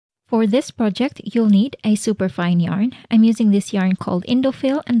For this project, you'll need a superfine yarn. I'm using this yarn called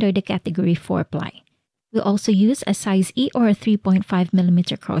Indophil under the category 4-ply. We'll also use a size E or a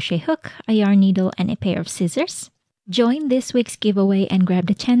 3.5mm crochet hook, a yarn needle, and a pair of scissors. Join this week's giveaway and grab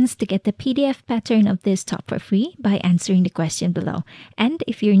the chance to get the PDF pattern of this top for free by answering the question below. And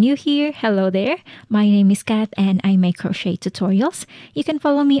if you're new here, hello there. My name is Kat and I make crochet tutorials. You can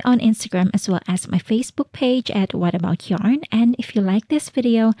follow me on Instagram as well as my Facebook page at What About Yarn. And if you like this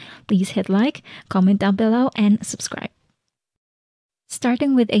video, please hit like, comment down below, and subscribe.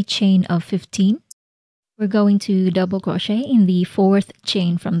 Starting with a chain of 15, we're going to double crochet in the 4th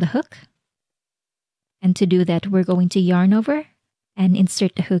chain from the hook. And to do that, we're going to yarn over and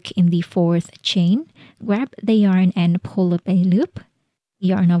insert the hook in the 4th chain. Grab the yarn and pull up a loop.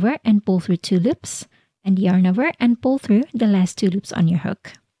 Yarn over and pull through 2 loops. And yarn over and pull through the last 2 loops on your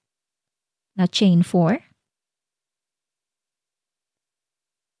hook. Now chain 4.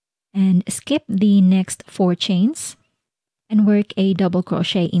 And skip the next 4 chains. And work a double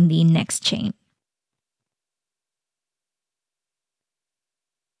crochet in the next chain.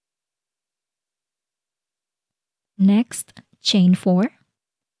 Next, chain 4.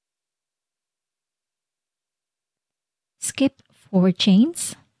 Skip 4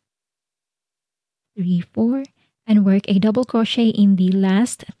 chains. 3, 4, and work a double crochet in the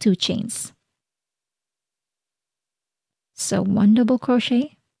last 2 chains. So 1 double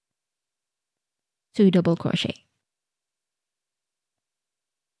crochet, 2 double crochet.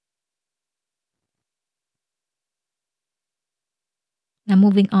 Now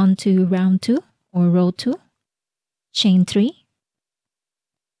moving on to round 2 or row 2. Chain 3.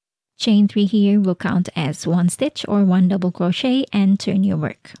 Chain 3 here will count as 1 stitch or 1 double crochet and turn your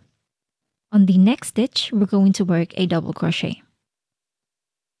work. On the next stitch, we're going to work a double crochet.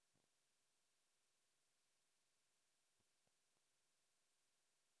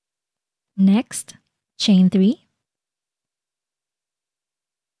 Next, chain 3.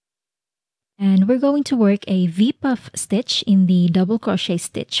 And we're going to work a V-puff stitch in the double crochet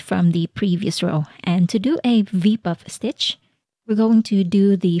stitch from the previous row. And to do a V-puff stitch, we're going to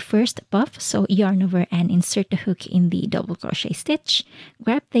do the first puff, so yarn over and insert the hook in the double crochet stitch.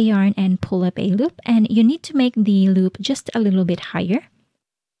 Grab the yarn and pull up a loop, and you need to make the loop just a little bit higher.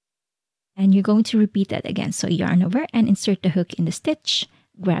 And you're going to repeat that again, so yarn over and insert the hook in the stitch.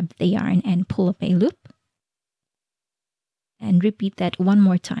 Grab the yarn and pull up a loop. And repeat that one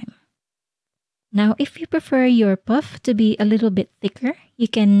more time. Now, if you prefer your puff to be a little bit thicker, you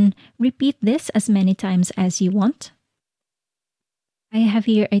can repeat this as many times as you want. I have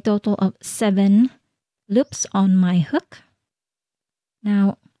here a total of 7 loops on my hook.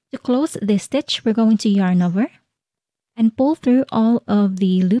 Now, to close this stitch, we're going to yarn over and pull through all of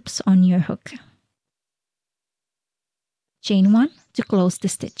the loops on your hook. Chain 1 to close the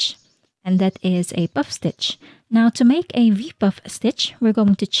stitch, and that is a puff stitch. Now, to make a V-puff stitch, we're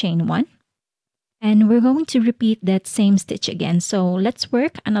going to chain 1. And we're going to repeat that same stitch again. So let's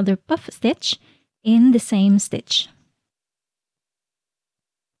work another puff stitch in the same stitch.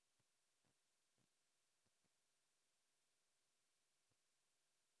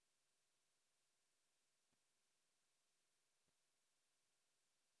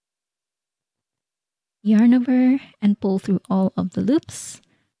 Yarn over and pull through all of the loops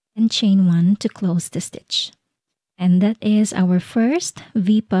and chain 1 to close the stitch. And that is our first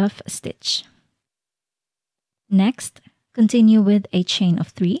V-puff stitch. Next, continue with a chain of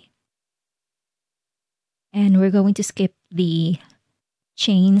 3. And we're going to skip the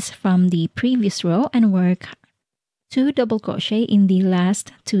chains from the previous row and work 2 double crochet in the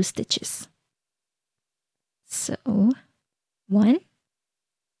last 2 stitches. So, 1.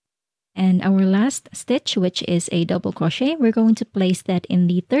 And our last stitch, which is a double crochet, we're going to place that in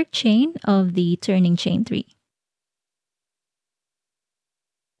the 3rd chain of the turning chain 3.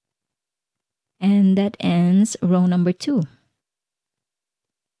 And that ends row number 2.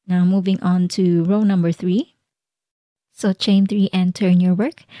 Now moving on to row number 3. So chain 3 and turn your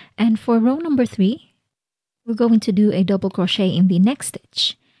work. And for row number 3, we're going to do a double crochet in the next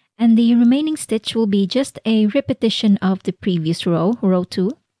stitch. And the remaining stitch will be just a repetition of the previous row, row 2.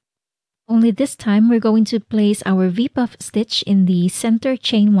 Only this time we're going to place our V-puff stitch in the center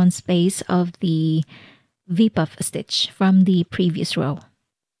chain 1 space of the V-puff stitch from the previous row.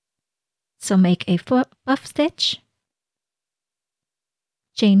 So make a puff stitch,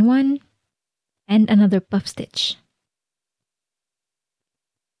 chain 1, and another puff stitch.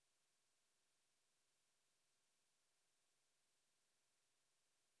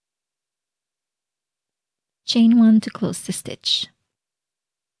 Chain 1 to close the stitch.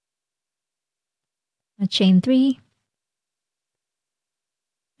 Now chain 3,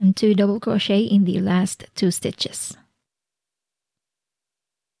 and 2 double crochet in the last 2 stitches.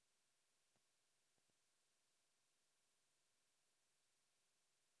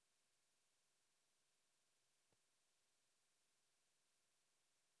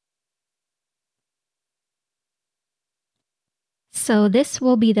 So this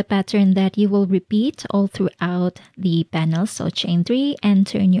will be the pattern that you will repeat all throughout the panel. So chain 3 and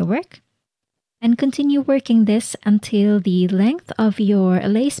turn your work. And continue working this until the length of your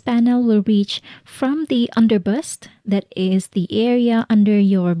lace panel will reach from the underbust, that is the area under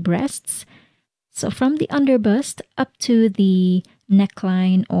your breasts. So from the underbust up to the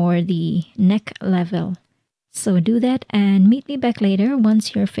neckline or the neck level. So do that and meet me back later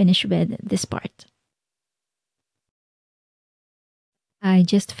once you're finished with this part. I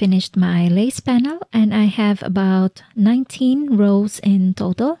just finished my lace panel and I have about 19 rows in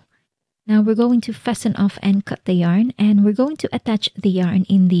total. Now we're going to fasten off and cut the yarn, and we're going to attach the yarn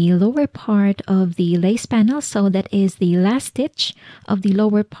in the lower part of the lace panel. So that is the last stitch of the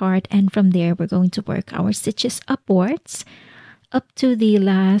lower part, and from there we're going to work our stitches upwards up to the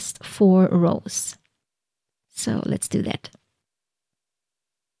last 4 rows. So let's do that.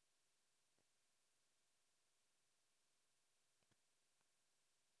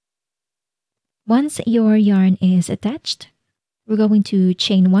 Once your yarn is attached, we're going to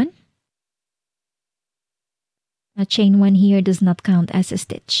chain 1. Now chain 1 here does not count as a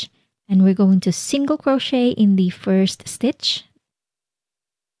stitch, and we're going to single crochet in the first stitch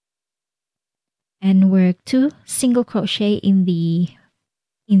and work 2 single crochet in the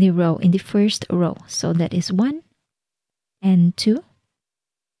first row. So that is 1 and 2,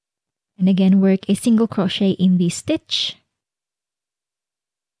 and again work a single crochet in the stitch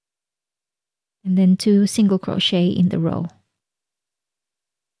and then 2 single crochet in the row.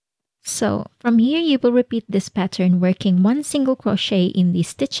 So from here you will repeat this pattern, working 1 single crochet in the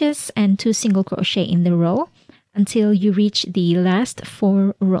stitches and 2 single crochet in the row until you reach the last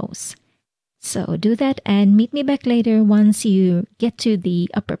 4 rows. So do that and meet me back later once you get to the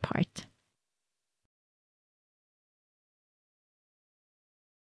upper part.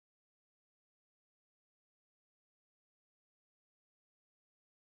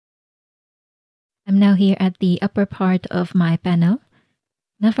 I'm now here at the upper part of my panel.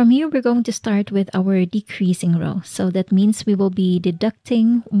 Now from here, we're going to start with our decreasing row. So that means we will be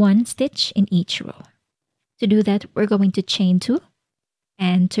deducting 1 stitch in each row. To do that, we're going to chain 2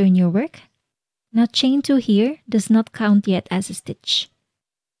 and turn your work. Now chain 2 here does not count yet as a stitch.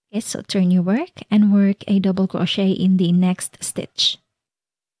 Okay, so turn your work and work a double crochet in the next stitch.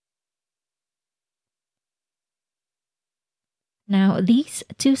 Now these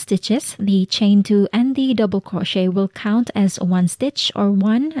 2 stitches, the chain 2 and the double crochet, will count as 1 stitch or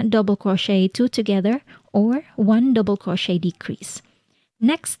 1 double crochet 2 together or 1 double crochet decrease.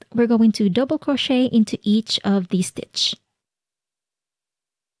 Next, we're going to double crochet into each of these stitches.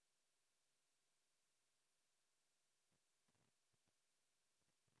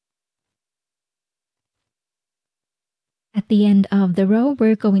 At the end of the row,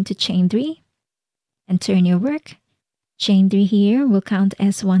 we're going to chain 3 and turn your work. Chain 3 here will count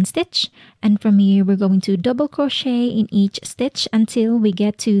as 1 stitch, and from here we're going to double crochet in each stitch until we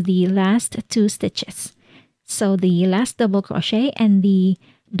get to the last 2 stitches. So the last double crochet and the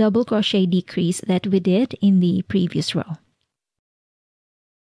double crochet decrease that we did in the previous row.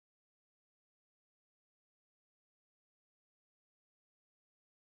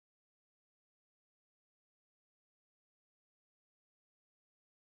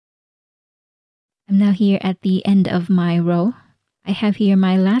 I'm now here at the end of my row. I have here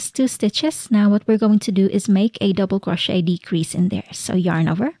my last 2 stitches. Now what we're going to do is make a double crochet decrease in there. So yarn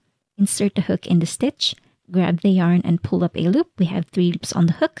over, insert the hook in the stitch, grab the yarn and pull up a loop. We have 3 loops on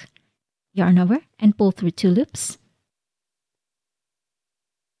the hook. Yarn over and pull through 2 loops.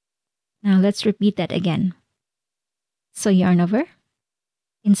 Now let's repeat that again. So yarn over,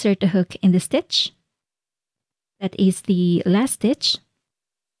 insert the hook in the stitch. That is the last stitch.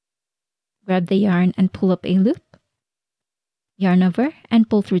 Grab the yarn and pull up a loop. Yarn over and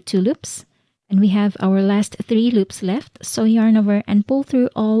pull through 2 loops. And we have our last 3 loops left. So yarn over and pull through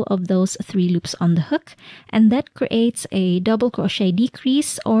all of those 3 loops on the hook. And that creates a double crochet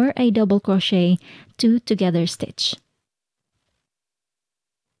decrease or a double crochet 2 together stitch.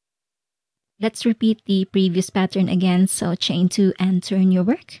 Let's repeat the previous pattern again. So chain 2 and turn your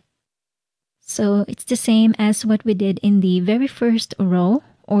work. So it's the same as what we did in the very first row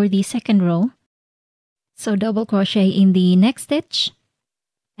or the second row. So double crochet in the next stitch,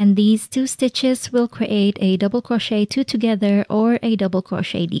 and these 2 stitches will create a double crochet 2 together or a double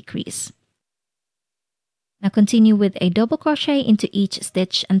crochet decrease. Now continue with a double crochet into each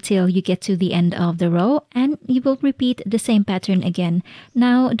stitch until you get to the end of the row, and you will repeat the same pattern again.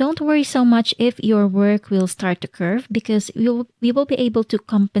 Now don't worry so much if your work will start to curve, because we will be able to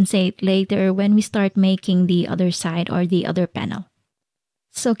compensate later when we start making the other side or the other panel.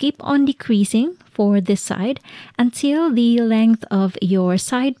 So keep on decreasing for this side until the length of your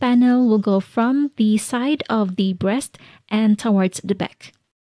side panel will go from the side of the breast and towards the back.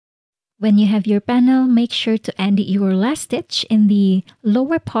 When you have your panel, make sure to end your last stitch in the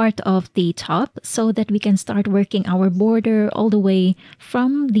lower part of the top so that we can start working our border all the way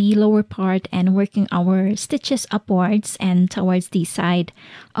from the lower part and working our stitches upwards and towards the side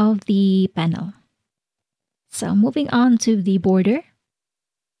of the panel. So moving on to the border.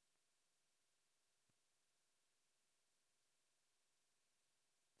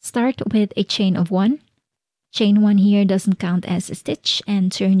 Start with a chain of 1. Chain 1 here doesn't count as a stitch,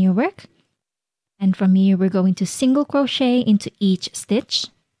 and turn your work. And from here, we're going to single crochet into each stitch.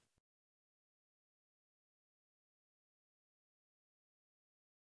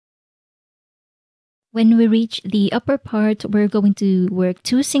 When we reach the upper part, we're going to work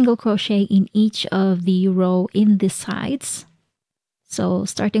 2 single crochet in each of the row in the sides. So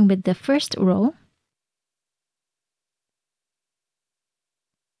starting with the first row,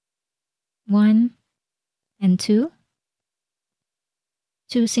 1 and 2,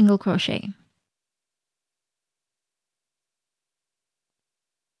 2 single crochet.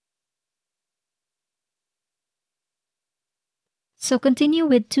 So continue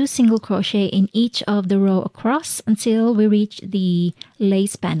with 2 single crochet in each of the row across until we reach the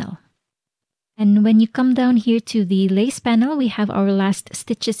lace panel. And when you come down here to the lace panel, we have our last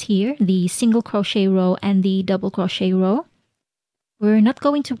stitches here, the single crochet row and the double crochet row. We're not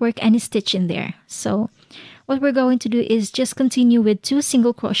going to work any stitch in there. So what we're going to do is just continue with 2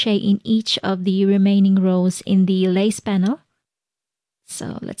 single crochet in each of the remaining rows in the lace panel.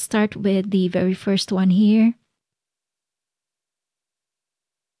 So let's start with the very first one here.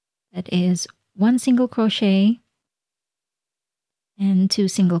 That is 1 single crochet and 2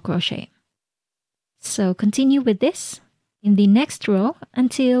 single crochet. So continue with this in the next row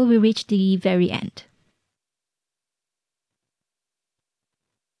until we reach the very end.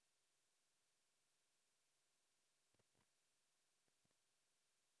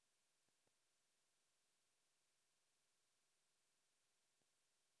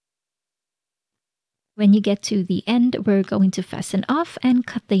 When you get to the end, we're going to fasten off and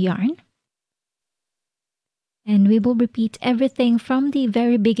cut the yarn. And we will repeat everything from the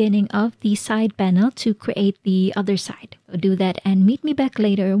very beginning of the side panel to create the other side. So do that and meet me back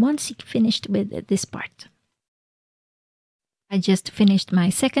later once you've finished with this part. I just finished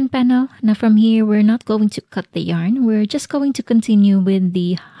my second panel. Now from here, we're not going to cut the yarn. We're just going to continue with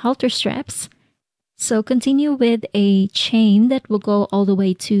the halter straps. So continue with a chain that will go all the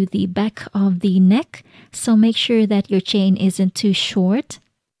way to the back of the neck. So make sure that your chain isn't too short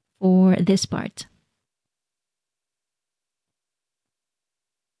for this part.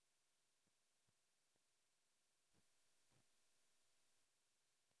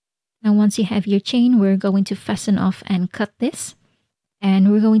 Now once you have your chain, we're going to fasten off and cut this.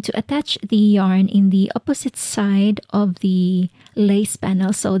 And we're going to attach the yarn in the opposite side of the lace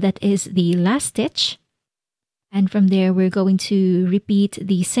panel. So that is the last stitch. And from there, we're going to repeat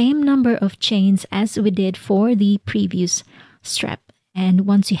the same number of chains as we did for the previous strap. And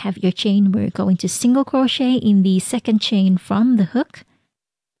once you have your chain, we're going to single crochet in the second chain from the hook.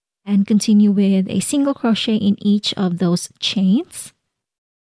 And continue with a single crochet in each of those chains.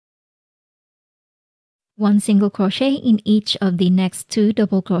 1 single crochet in each of the next 2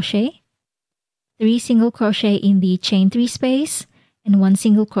 double crochet, 3 single crochet in the chain 3 space, and 1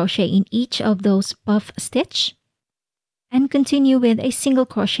 single crochet in each of those puff stitch, and continue with a single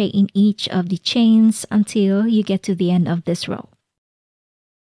crochet in each of the chains until you get to the end of this row.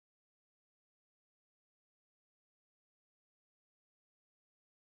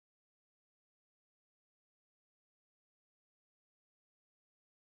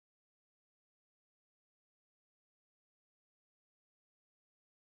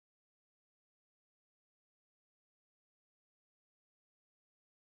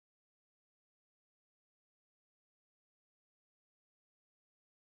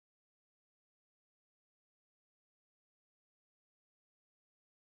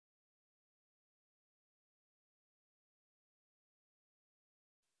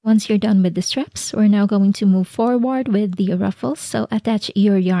 Once you're done with the straps, we're now going to move forward with the ruffles. So attach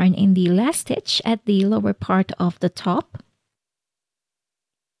your yarn in the last stitch at the lower part of the top.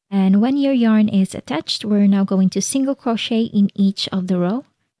 And when your yarn is attached, we're now going to single crochet in each of the row,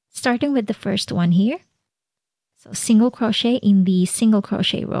 starting with the first one here. So single crochet in the single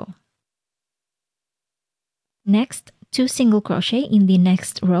crochet row. Next, 2 single crochet in the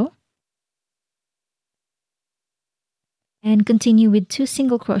next row. And continue with 2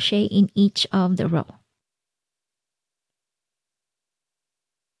 single crochet in each of the row.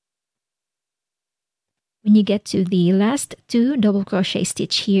 When you get to the last 2 double crochet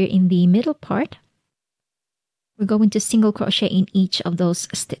stitch here in the middle part, we're going to single crochet in each of those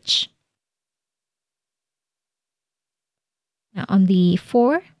stitch. Now on the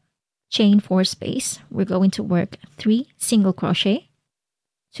 4 chain 4 space, we're going to work 3 single crochet,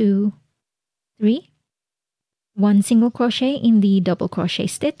 2, 3, 1 single crochet in the double crochet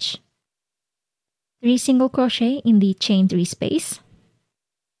stitch, 3 single crochet in the chain 3 space,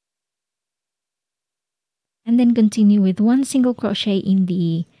 and then continue with 1 single crochet in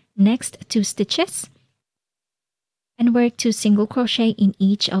the next 2 stitches, and work 2 single crochet in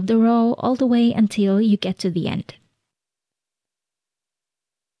each of the row all the way until you get to the end.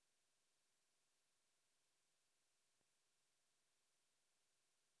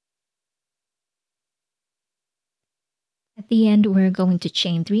 At the end, we're going to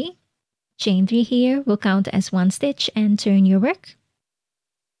chain 3. Chain 3 here will count as 1 stitch and turn your work.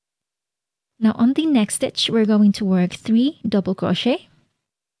 Now on the next stitch, we're going to work 3 double crochet.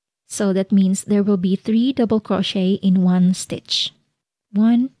 So that means there will be 3 double crochet in 1 stitch.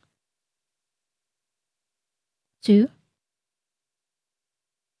 1, 2,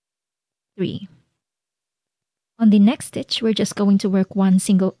 3. On the next stitch, we're just going to work 1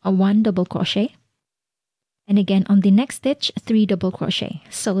 double crochet. And again, on the next stitch, 3 double crochet.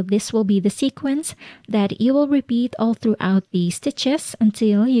 So this will be the sequence that you will repeat all throughout the stitches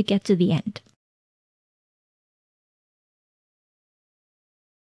until you get to the end.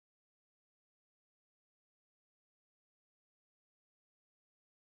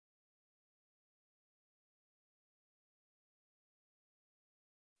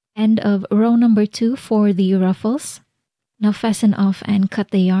 End of row number 2 for the ruffles. Now fasten off and cut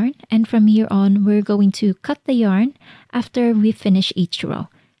the yarn, and from here on we're going to cut the yarn after we finish each row.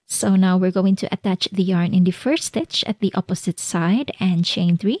 So now we're going to attach the yarn in the first stitch at the opposite side and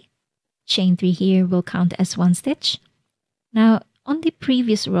chain 3. Chain 3 here will count as 1 stitch. Now on the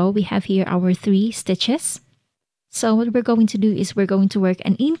previous row we have here our 3 stitches. So what we're going to do is we're going to work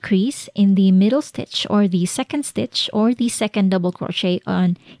an increase in the middle stitch or the second stitch or the second double crochet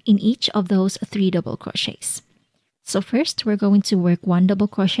in each of those 3 double crochets. So first, we're going to work 1 double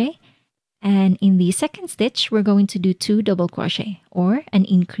crochet, and in the second stitch, we're going to do 2 double crochet, or an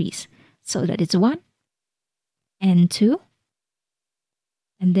increase. So that is 1 and 2.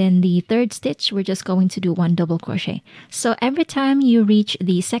 And then the third stitch, we're just going to do 1 double crochet. So every time you reach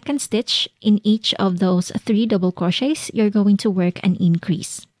the second stitch in each of those 3 double crochets, you're going to work an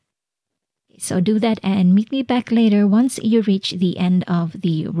increase. So do that and meet me back later once you reach the end of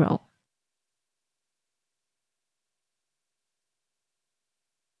the row.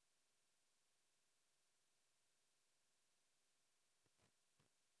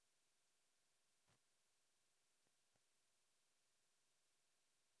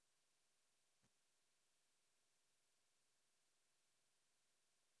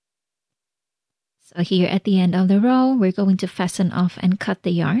 So here at the end of the row, we're going to fasten off and cut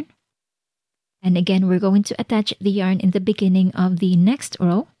the yarn. And again, we're going to attach the yarn in the beginning of the next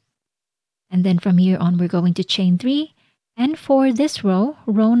row. And then from here on, we're going to chain 3. And for this row,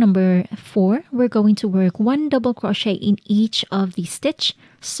 row number 4, we're going to work 1 double crochet in each of the stitch.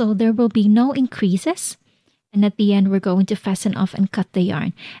 So there will be no increases. And at the end, we're going to fasten off and cut the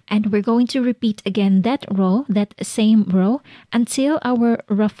yarn. And we're going to repeat again that row, that same row, until our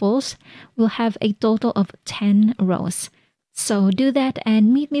ruffles will have a total of 10 rows. So do that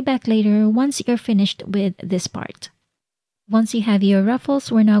and meet me back later once you're finished with this part. Once you have your ruffles,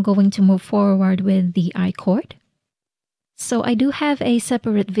 we're now going to move forward with the I-cord. So I do have a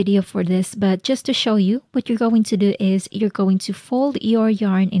separate video for this, but just to show you, what you're going to do is you're going to fold your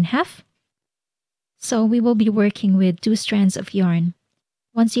yarn in half. So we will be working with 2 strands of yarn.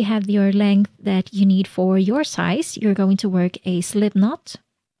 Once you have your length that you need for your size, you're going to work a slip knot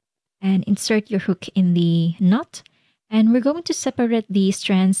and insert your hook in the knot. And we're going to separate the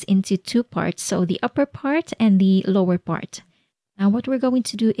strands into 2 parts, so the upper part and the lower part. Now what we're going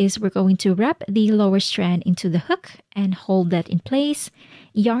to do is we're going to wrap the lower strand into the hook and hold that in place,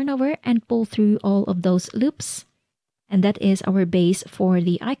 yarn over and pull through all of those loops. And that is our base for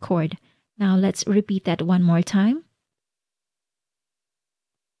the I-cord. Now let's repeat that one more time.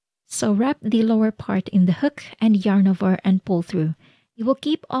 So wrap the lower part in the hook and yarn over and pull through. You will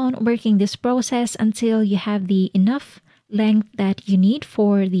keep on working this process until you have the enough length that you need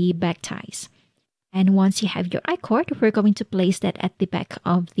for the back ties. And once you have your I-cord, we're going to place that at the back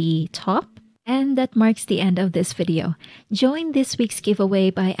of the top. And that marks the end of this video. Join this week's giveaway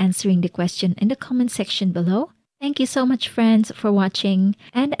by answering the question in the comment section below. Thank you so much, friends, for watching.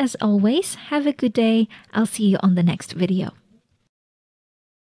 And as always, have a good day. I'll see you on the next video.